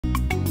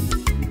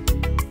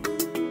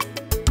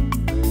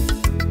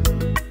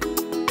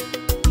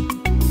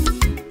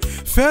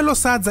fellow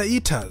Sadza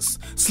eaters,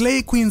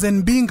 slay queens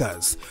and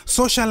bingers,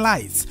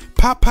 socialites,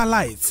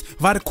 papalites,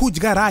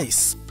 varkujga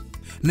rice,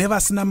 never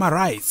sinama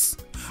rice.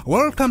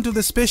 Welcome to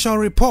the special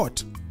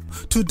report.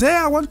 Today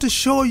I want to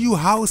show you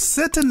how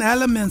certain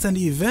elements and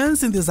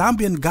events in the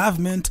Zambian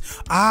government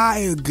are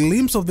a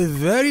glimpse of the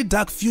very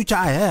dark future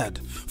ahead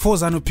for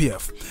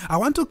ZANU-PF. I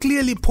want to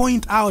clearly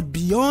point out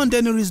beyond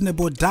any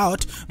reasonable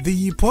doubt the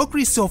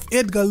hypocrisy of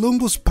Edgar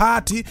Lungu's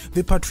party,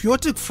 the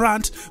Patriotic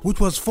Front,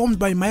 which was formed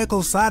by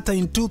Michael Sata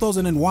in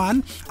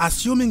 2001,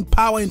 assuming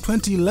power in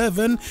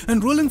 2011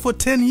 and ruling for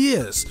 10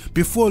 years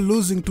before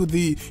losing to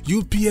the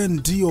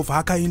UPND of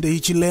Hakainde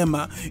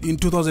Hichilema in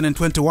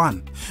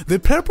 2021. The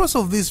purpose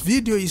of this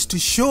video is to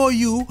show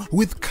you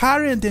with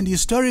current and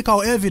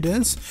historical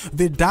evidence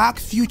the dark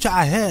future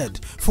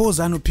ahead for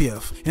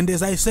ZANU-PF, and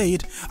as I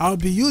said, I'll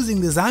be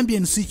using the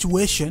Zambian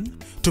situation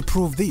to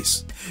prove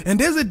this.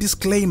 And as a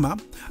disclaimer,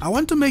 I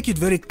want to make it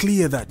very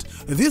clear that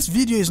this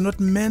video is not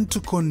meant to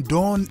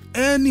condone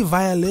any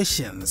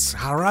violations,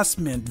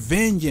 harassment,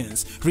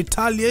 vengeance,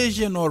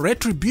 retaliation or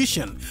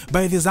retribution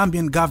by the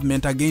Zambian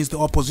government against the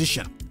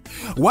opposition.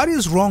 What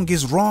is wrong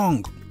is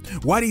wrong.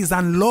 What is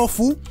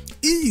unlawful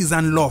is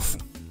unlawful.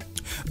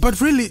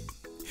 But really,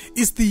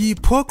 it's the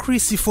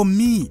hypocrisy for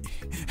me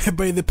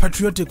by the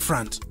Patriotic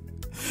Front.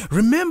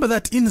 Remember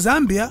that in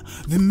Zambia,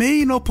 the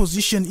main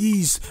opposition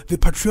is the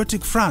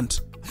Patriotic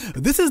Front.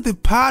 This is the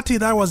party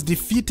that was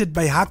defeated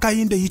by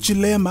Hakainde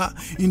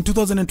Hichilema in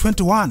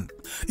 2021.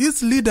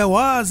 Its leader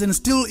was and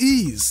still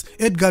is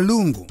Edgar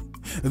Lungu.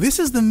 This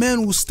is the man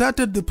who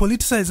started the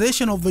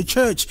politicization of the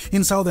church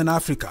in Southern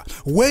Africa,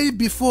 way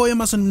before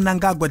Emmerson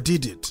Mnangagwa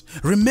did it.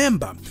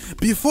 Remember,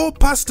 before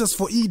Pastors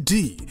for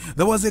ED,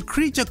 there was a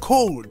creature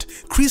called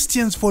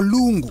Christians for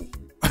Lungu.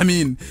 I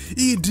mean,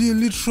 ED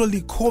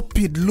literally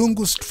copied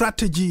Lungu's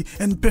strategy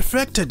and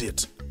perfected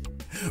it.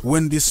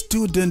 When the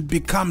student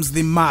becomes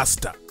the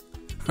master.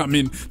 I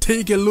mean,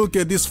 take a look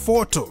at this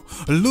photo.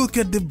 Look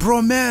at the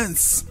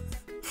bromance.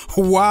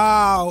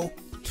 Wow!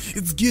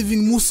 It's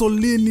giving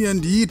Mussolini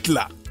and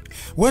Hitler.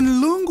 When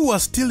Lungu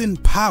was still in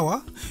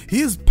power,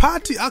 his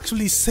party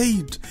actually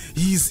said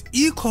he is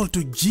equal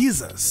to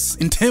Jesus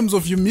in terms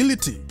of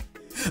humility.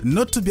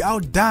 Not to be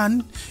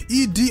outdone,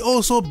 ED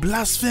also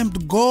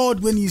blasphemed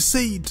God when he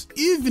said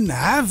even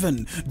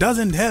heaven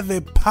doesn't have a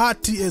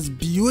party as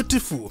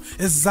beautiful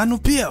as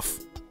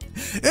ZANU-PF.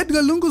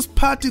 Edgar Lungu's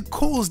party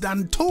caused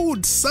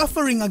untold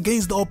suffering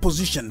against the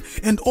opposition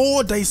and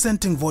all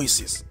dissenting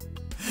voices.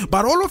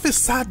 But all of a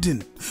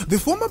sudden, the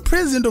former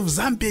president of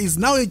Zambia is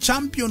now a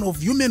champion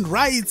of human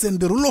rights and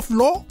the rule of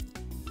law.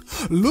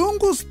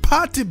 Lungu's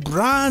party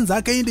brands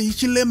Hakainde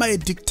Hichilema a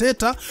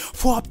dictator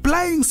for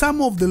applying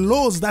some of the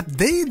laws that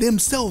they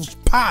themselves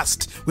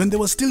passed when they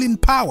were still in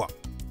power.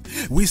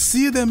 We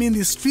see them in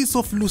the streets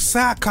of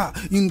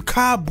Lusaka, in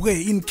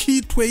Kabwe, in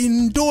Kitwe,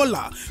 in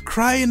Ndola,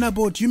 crying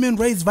about human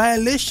rights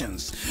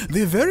violations.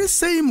 The very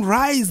same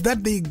rights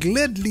that they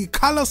gladly,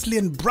 callously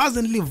and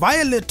brazenly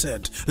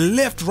violated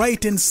left,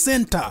 right and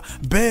center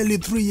barely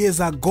 3 years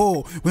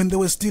ago when they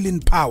were still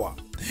in power.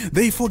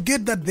 They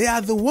forget that they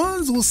are the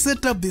ones who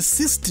set up the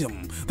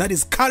system that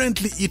is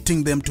currently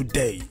eating them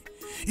today.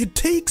 It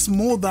takes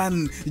more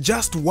than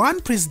just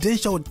one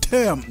presidential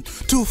term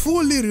to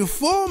fully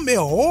reform a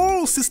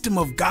whole system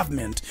of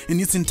government in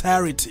its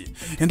entirety.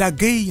 And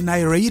again,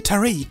 I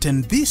reiterate,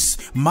 and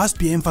this must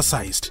be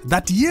emphasized,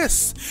 that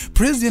yes,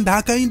 President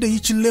Hakainde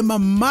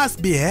Hichilema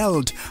must be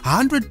held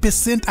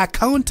 100%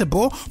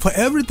 accountable for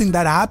everything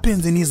that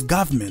happens in his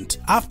government.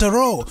 After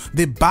all,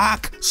 the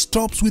buck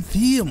stops with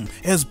him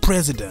as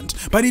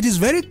president. But it is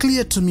very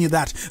clear to me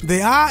that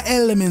there are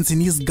elements in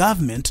his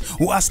government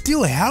who are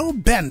still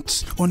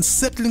hell-bent on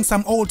settling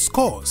some old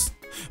scores.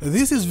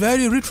 This is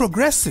very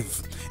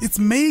retrogressive. It's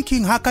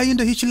making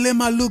Hakainde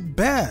Hichilema look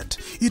bad.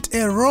 It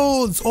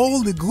erodes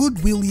all the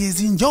goodwill he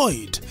has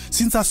enjoyed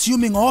since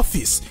assuming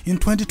office in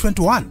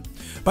 2021.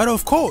 But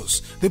of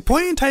course, the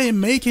point I am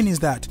making is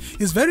that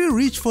it's very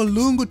rich for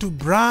Lungu to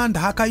brand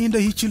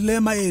Hakainde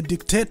Hichilema a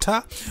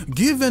dictator,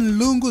 given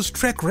Lungu's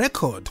track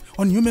record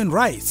on human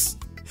rights.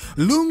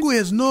 Lungu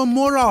has no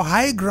moral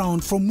high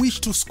ground from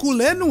which to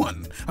school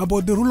anyone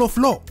about the rule of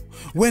law.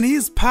 When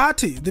his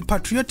party, the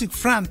Patriotic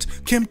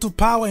Front, came to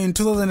power in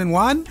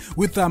 2001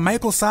 with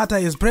Michael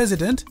Sata as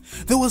president,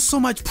 there was so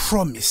much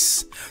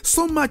promise,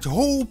 so much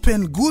hope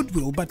and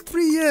goodwill, but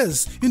 3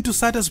 years into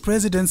Sata's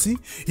presidency,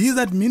 his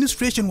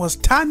administration was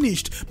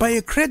tarnished by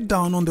a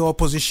crackdown on the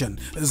opposition,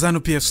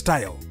 ZANU-PF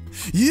style.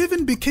 He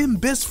even became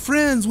best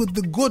friends with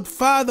the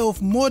godfather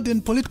of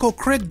modern political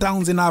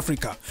crackdowns in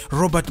Africa,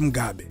 Robert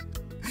Mugabe.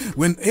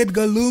 When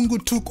Edgar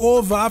Lungu took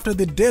over after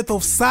the death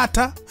of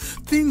Sata,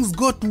 things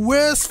got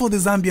worse for the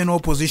Zambian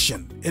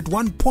opposition. At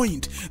one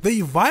point, they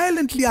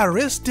violently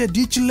arrested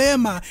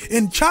Hichilema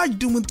and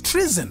charged him with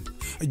treason.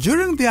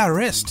 During the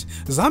arrest,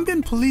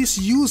 Zambian police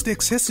used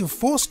excessive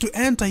force to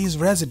enter his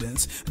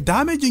residence,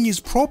 damaging his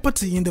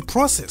property in the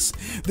process.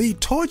 They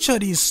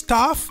tortured his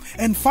staff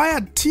and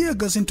fired tear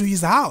gas into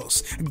his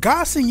house,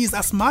 gassing his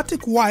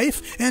asthmatic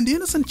wife and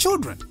innocent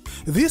children.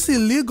 This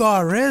illegal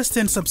arrest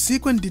and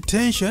subsequent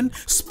detention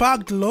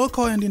sparked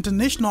local and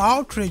international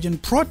outrage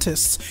and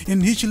protests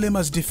in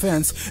Hichilema's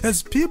defense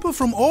as people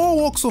from all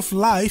walks of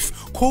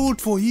life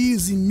called for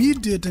his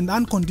immediate and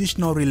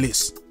unconditional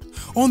release.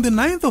 On the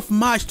 9th of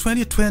March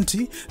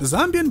 2020,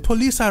 Zambian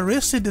police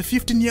arrested a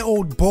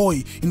 15-year-old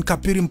boy in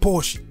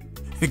Kapirimposhi.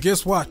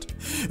 Guess what?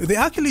 They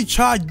actually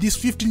charged this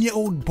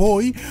 15-year-old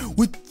boy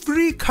with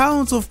 3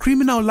 counts of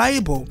criminal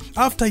libel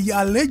after he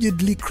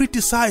allegedly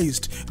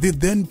criticized the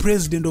then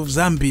president of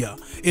Zambia,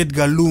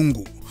 Edgar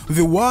Lungu,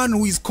 the one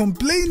who is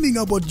complaining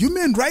about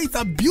human rights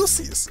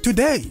abuses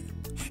today.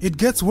 It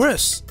gets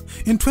worse.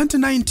 In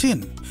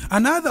 2019,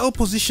 another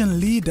opposition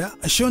leader,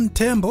 Sean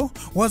Tembo,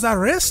 was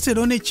arrested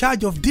on a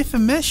charge of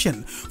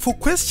defamation for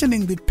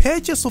questioning the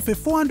purchase of a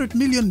 $400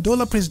 million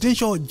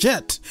presidential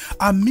jet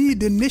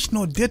amid a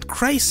national debt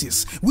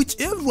crisis, which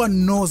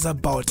everyone knows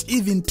about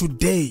even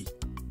today.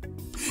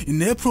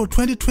 In April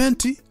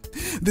 2020,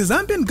 the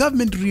Zambian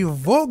government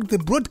revoked the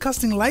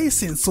broadcasting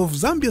license of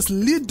Zambia's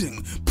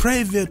leading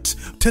private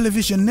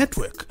television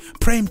network,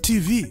 Prime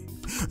TV.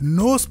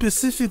 No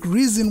specific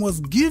reason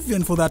was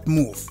given for that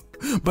move,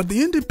 but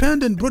the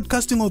Independent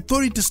Broadcasting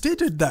Authority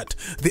stated that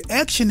the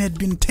action had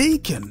been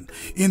taken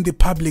in the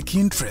public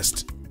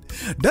interest.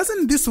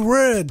 Doesn't this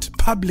word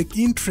public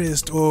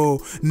interest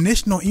or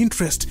national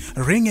interest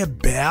ring a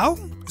bell?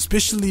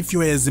 Especially if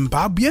you are a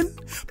Zimbabwean,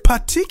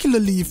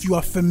 particularly if you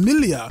are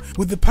familiar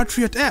with the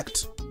Patriot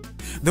Act.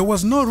 There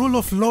was no rule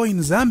of law in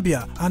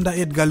Zambia under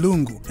Edgar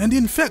Lungu, and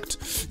in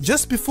fact,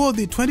 just before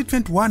the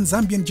 2021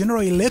 Zambian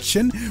general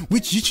election,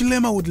 which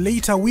Hichilema would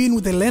later win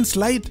with a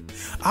landslide,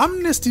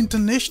 Amnesty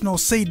International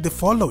said the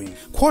following,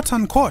 quote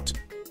unquote,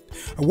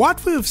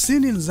 "What we have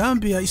seen in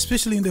Zambia,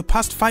 especially in the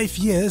past 5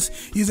 years,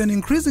 is an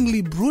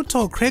increasingly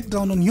brutal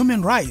crackdown on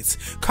human rights,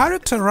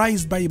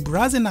 characterized by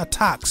brazen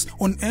attacks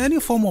on any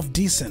form of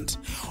dissent.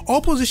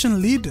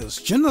 Opposition leaders,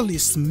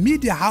 journalists,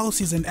 media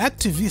houses, and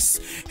activists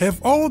have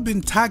all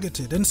been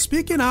targeted, and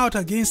speaking out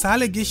against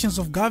allegations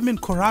of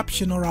government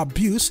corruption or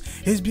abuse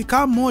has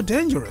become more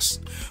dangerous.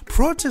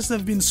 Protests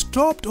have been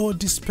stopped or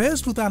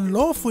dispersed with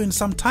unlawful and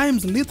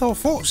sometimes lethal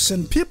force,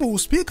 and people who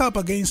speak up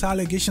against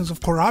allegations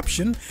of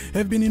corruption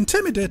have been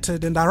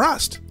intimidated and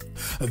harassed."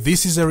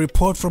 This is a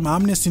report from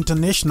Amnesty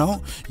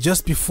International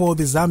just before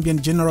the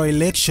Zambian general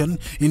election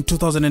in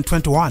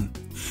 2021.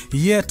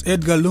 Yet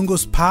Edgar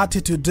Lungu's party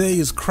today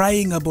is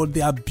crying about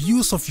the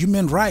abuse of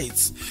human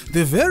rights,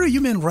 the very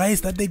human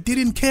rights that they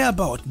didn't care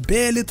about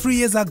barely 3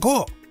 years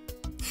ago.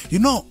 You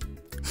know,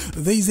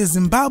 there is a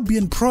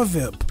Zimbabwean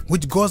proverb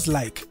which goes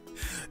like,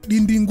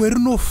 "Dindingwe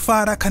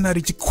rinofara kana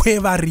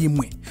richikweva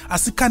rimwe,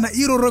 asi kana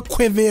iro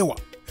rekwevewa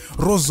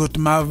rozoti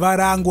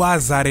mavara angu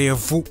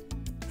azarevu."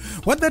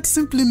 What that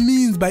simply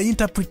means by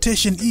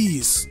interpretation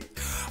is,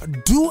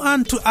 do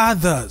unto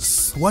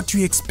others what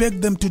you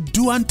expect them to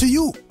do unto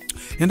you.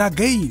 And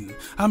again,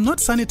 I'm not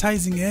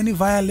sanitizing any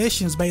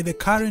violations by the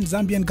current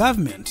Zambian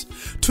government.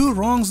 2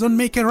 wrongs don't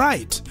make a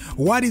right.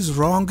 What is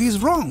wrong is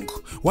wrong.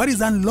 What is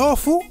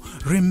unlawful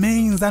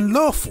remains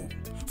unlawful.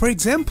 For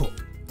example,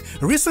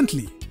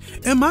 recently,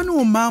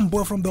 Emmanuel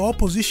Mambo from the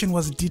opposition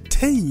was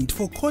detained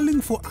for calling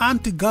for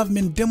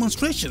anti-government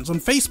demonstrations on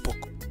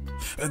Facebook.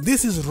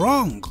 This is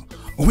wrong.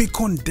 We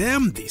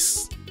condemn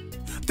this.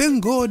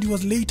 Thank God he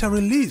was later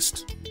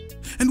released.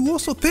 And we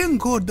also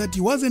thank God that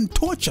he wasn't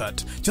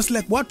tortured, just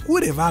like what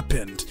would have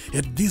happened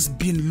had this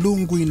been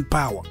Lungu in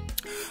power.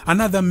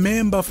 Another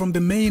member from the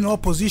main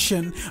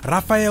opposition,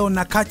 Raphael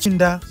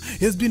Nakachinda,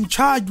 has been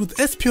charged with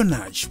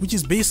espionage, which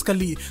is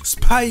basically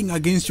spying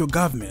against your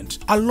government,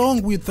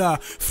 along with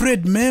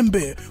Fred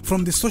Membe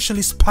from the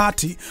Socialist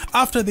Party,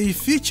 after they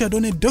featured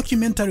on a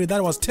documentary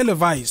that was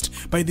televised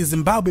by the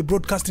Zimbabwe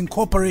Broadcasting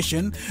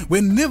Corporation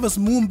when Nevers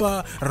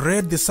Mumba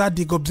read the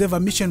SADC Observer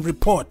Mission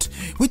report,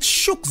 which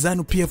shook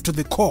ZANU-PF to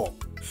the core.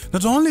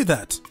 Not only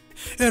that,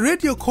 a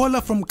radio caller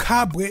from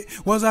Kabwe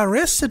was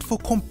arrested for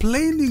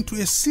complaining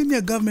to a senior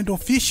government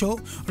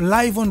official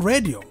live on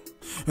radio.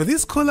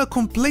 This caller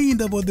complained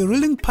about the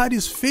ruling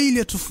party's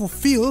failure to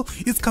fulfill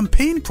its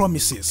campaign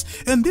promises,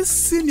 and this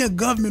senior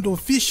government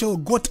official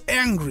got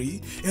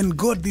angry and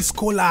got this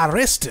caller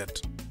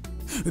arrested.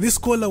 This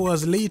caller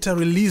was later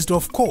released,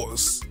 of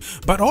course,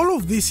 but all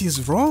of this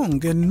is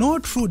wrong, and no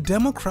true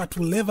Democrat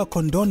will ever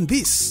condone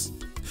this.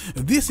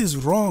 This is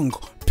wrong,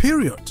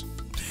 period.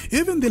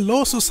 Even the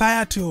Law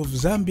Society of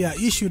Zambia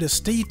issued a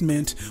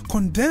statement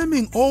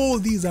condemning all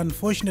these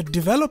unfortunate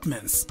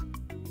developments.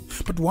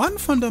 But one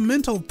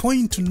fundamental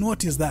point to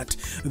note is that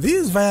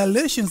these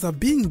violations are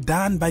being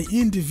done by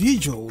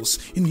individuals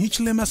in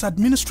Hichilema's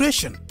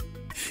administration.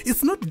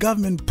 It's not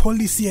government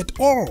policy at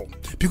all,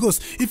 because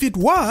if it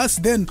was,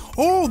 then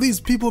all these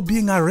people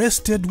being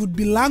arrested would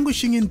be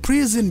languishing in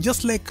prison,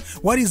 just like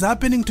what is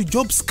happening to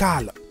Job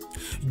Scala.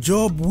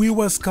 Job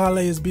Wiwa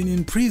Scala has been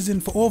in prison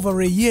for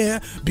over a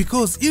year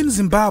because in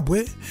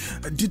Zimbabwe,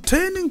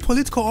 detaining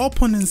political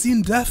opponents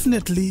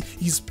indefinitely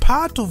is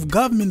part of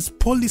government's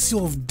policy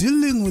of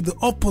dealing with the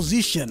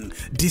opposition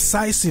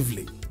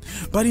decisively.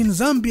 But in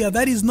Zambia,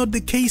 that is not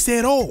the case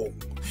at all.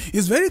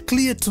 It's very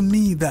clear to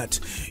me that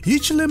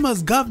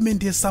Hichilema's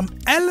government has some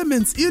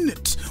elements in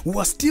it who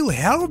are still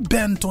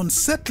hell-bent on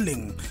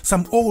settling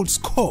some old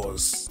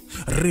scores.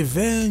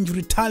 Revenge,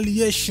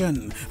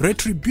 retaliation,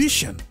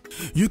 retribution.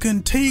 You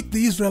can take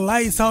the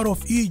Israelites out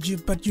of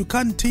Egypt, but you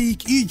can't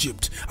take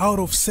Egypt out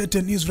of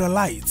certain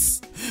Israelites.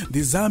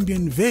 The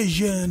Zambian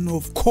version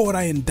of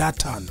Korah and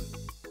Datan.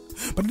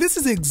 But this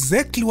is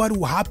exactly what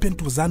will happen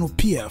to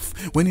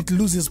ZANU-PF when it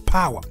loses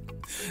power.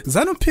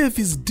 ZANU-PF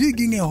is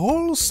digging a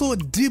hole so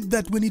deep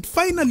that when it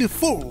finally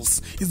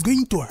falls, it's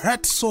going to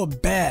hurt so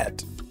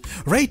bad.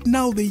 Right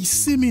now they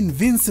seem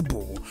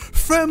invincible,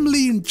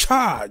 firmly in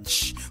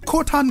charge,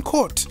 quote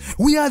unquote.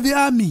 We are the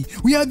army,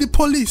 we are the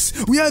police,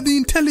 we are the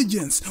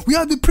intelligence, we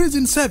are the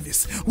prison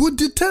service. We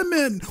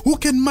determine who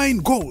can mine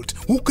gold,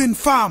 who can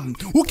farm,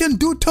 who can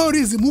do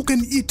tourism, who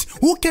can eat,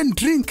 who can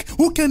drink,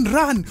 who can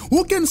run,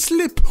 who can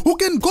sleep, who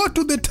can go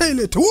to the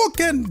toilet, who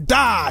can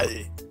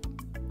die.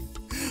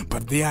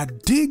 But they are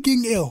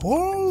digging a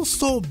hole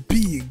so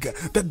big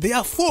that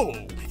their fall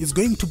is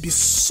going to be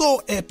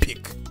so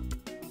epic.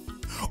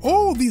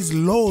 All these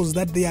laws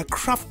that they are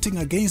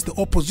crafting against the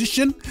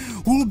opposition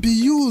will be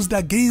used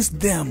against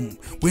them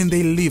when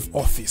they leave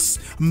office.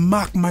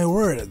 Mark my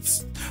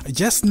words.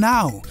 Just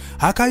now,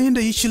 Hakainde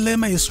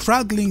Hichilema is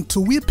struggling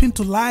to whip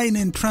into line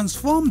and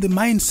transform the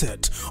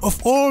mindset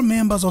of all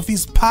members of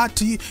his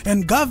party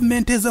and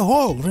government as a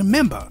whole.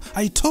 Remember,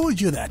 I told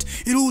you that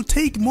it will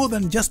take more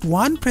than just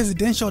one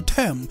presidential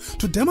term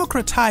to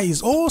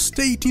democratize all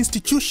state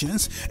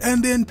institutions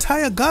and the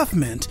entire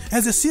government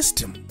as a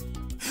system.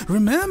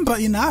 Remember,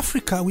 in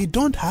Africa, we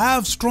don't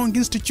have strong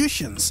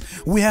institutions.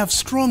 We have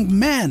strong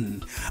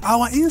men.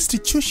 Our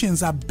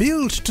institutions are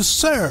built to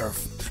serve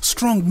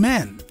strong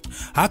men.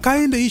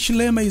 Hakainde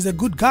Hichilema is a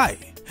good guy.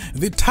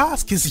 The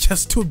task is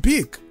just too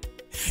big.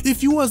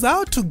 If he was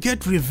out to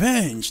get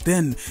revenge,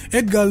 then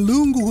Edgar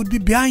Lungu would be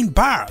behind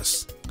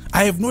bars.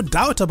 I have no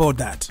doubt about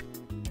that.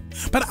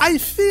 But I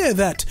fear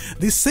that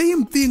the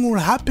same thing will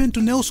happen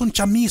to Nelson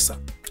Chamisa.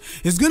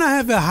 He's gonna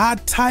have a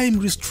hard time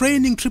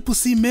restraining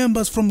CCC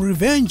members from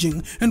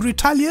revenging and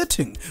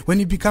retaliating when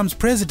he becomes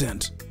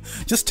president.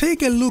 Just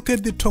take a look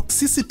at the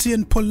toxicity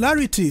and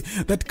polarity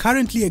that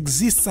currently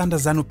exists under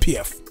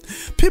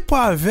ZANU-PF. People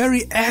are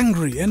very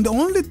angry, and the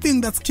only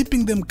thing that's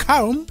keeping them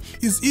calm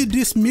is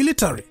Idris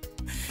military.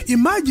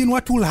 Imagine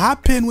what will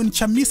happen when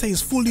Chamisa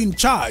is fully in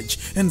charge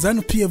and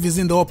ZANU-PF is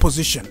in the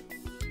opposition.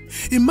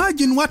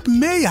 Imagine what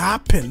may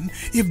happen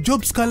if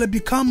Job Scala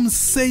becomes,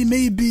 say,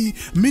 maybe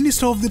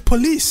Minister of the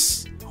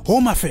Police,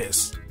 Home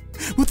Affairs.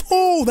 With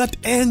all that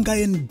anger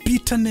and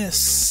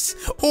bitterness,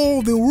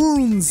 all the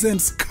wounds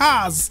and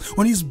scars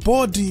on his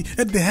body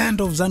at the hand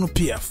of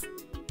ZANU-PF.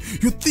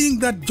 You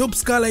think that Job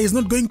Scala is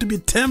not going to be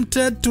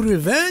tempted to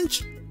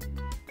revenge?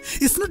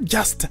 It's not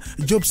just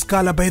Job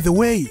Scala, by the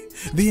way.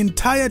 The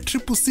entire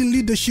CCC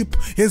leadership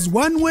has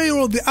one way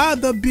or the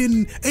other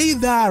been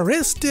either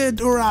arrested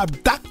or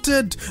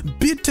abducted,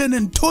 beaten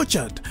and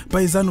tortured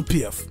by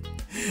ZANU-PF.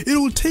 It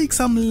will take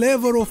some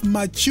level of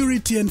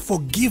maturity and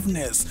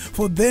forgiveness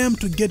for them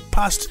to get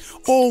past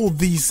all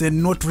this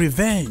and not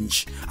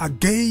revenge.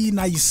 Again,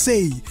 I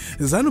say,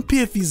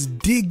 ZANU-PF is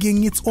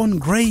digging its own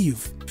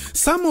grave.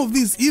 Some of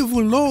these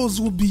evil laws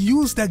will be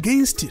used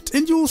against it,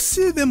 and you will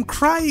see them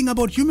crying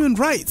about human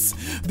rights,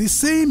 the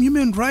same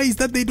human rights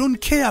that they don't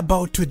care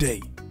about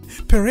today.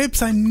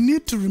 Perhaps I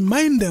need to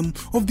remind them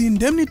of the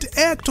Indemnity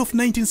Act of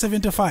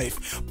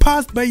 1975,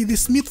 passed by the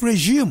Smith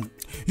regime.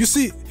 You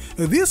see,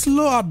 this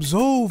law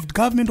absolved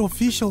government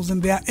officials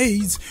and their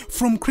aides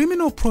from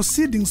criminal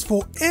proceedings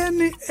for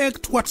any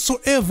act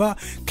whatsoever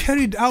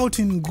carried out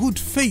in good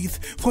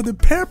faith for the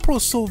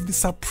purpose of the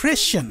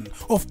suppression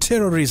of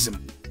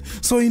terrorism.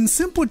 So in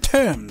simple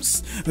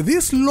terms,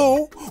 this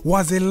law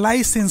was a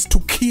license to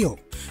kill.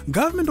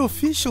 Government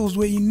officials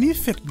were in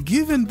effect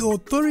given the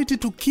authority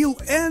to kill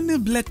any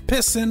black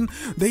person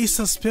they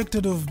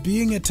suspected of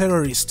being a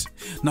terrorist.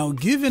 Now,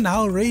 given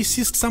how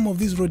racist some of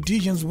these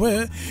Rhodesians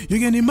were, you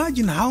can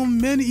imagine how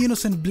many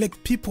innocent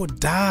black people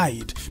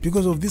died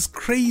because of this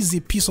crazy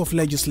piece of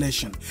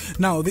legislation.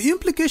 Now, the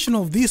implication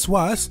of this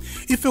was,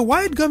 if a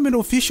white government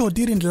official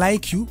didn't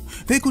like you,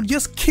 they could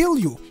just kill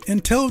you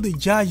and tell the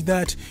judge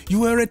that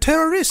you were a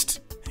terrorist,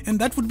 and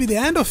that would be the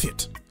end of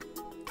it.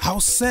 How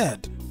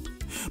sad.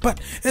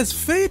 But as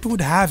fate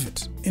would have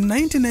it, in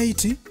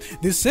 1980,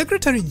 the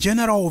Secretary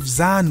General of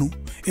ZANU,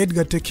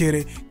 Edgar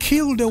Tekere,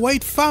 killed a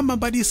white farmer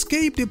but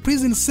escaped a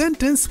prison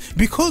sentence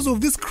because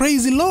of this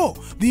crazy law,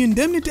 the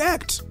Indemnity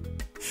Act.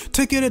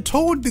 Tekere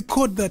told the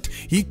court that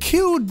he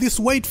killed this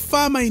white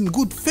farmer in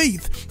good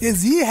faith,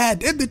 as he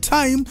had at the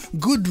time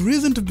good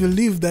reason to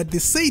believe that the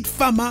said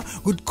farmer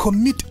would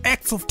commit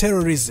acts of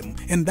terrorism,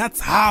 and that's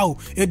how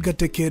Edgar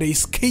Tekere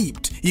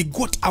escaped. He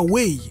got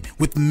away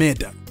with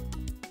murder.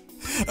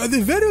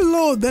 The very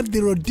law that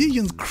the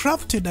Rhodesians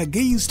crafted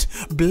against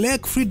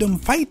black freedom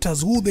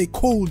fighters, who they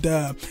called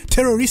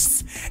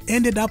terrorists,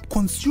 ended up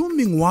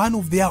consuming one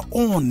of their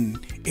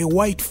own, a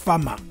white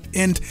farmer.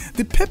 And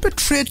the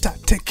perpetrator,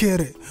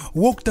 Tekere,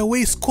 walked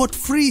away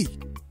scot-free.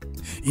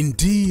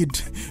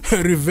 Indeed,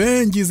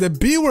 revenge is a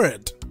B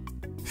word.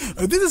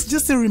 This is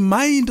just a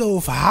reminder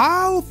of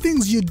how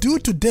things you do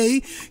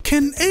today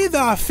can either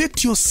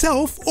affect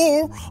yourself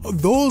or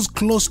those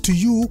close to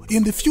you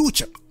in the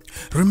future.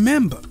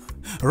 Remember,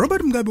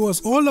 Robert Mugabe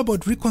was all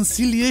about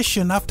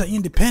reconciliation after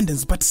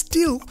independence, but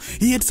still,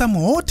 he had some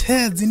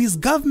hotheads in his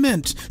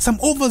government, some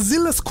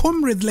overzealous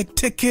comrades like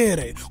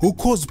Tekere, who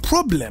caused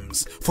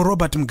problems for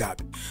Robert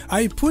Mugabe.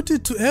 I put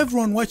it to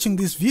everyone watching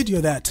this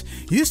video that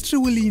history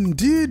will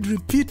indeed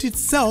repeat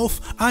itself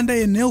under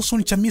a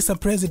Nelson Chamisa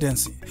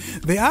presidency.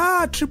 There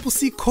are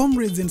CCC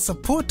comrades and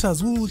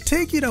supporters who will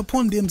take it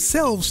upon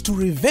themselves to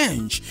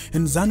revenge,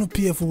 and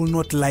ZANU-PF will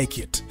not like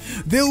it.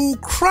 They will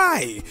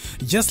cry,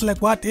 just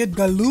like what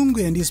Edgar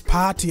Lungu and his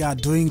party are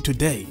doing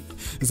today.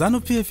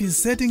 ZANU-PF is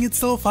setting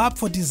itself up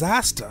for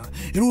disaster.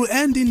 It will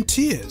end in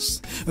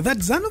tears. That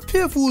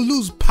ZANU-PF will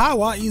lose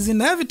power is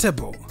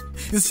inevitable.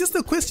 It's just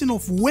a question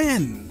of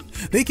when.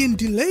 They can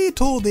delay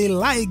it all they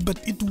like,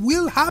 but it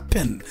will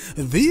happen.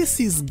 This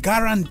is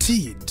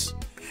guaranteed.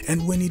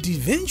 And when it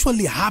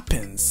eventually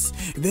happens,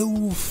 they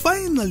will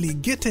finally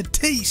get a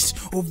taste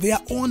of their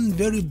own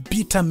very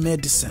bitter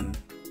medicine.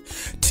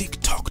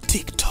 Tick-tock,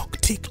 tick-tock,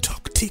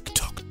 tick-tock,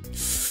 tick-tock.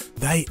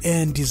 Thy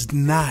end is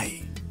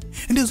nigh.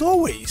 And as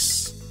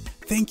always,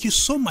 thank you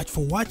so much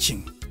for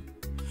watching.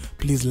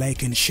 Please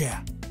like and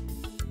share.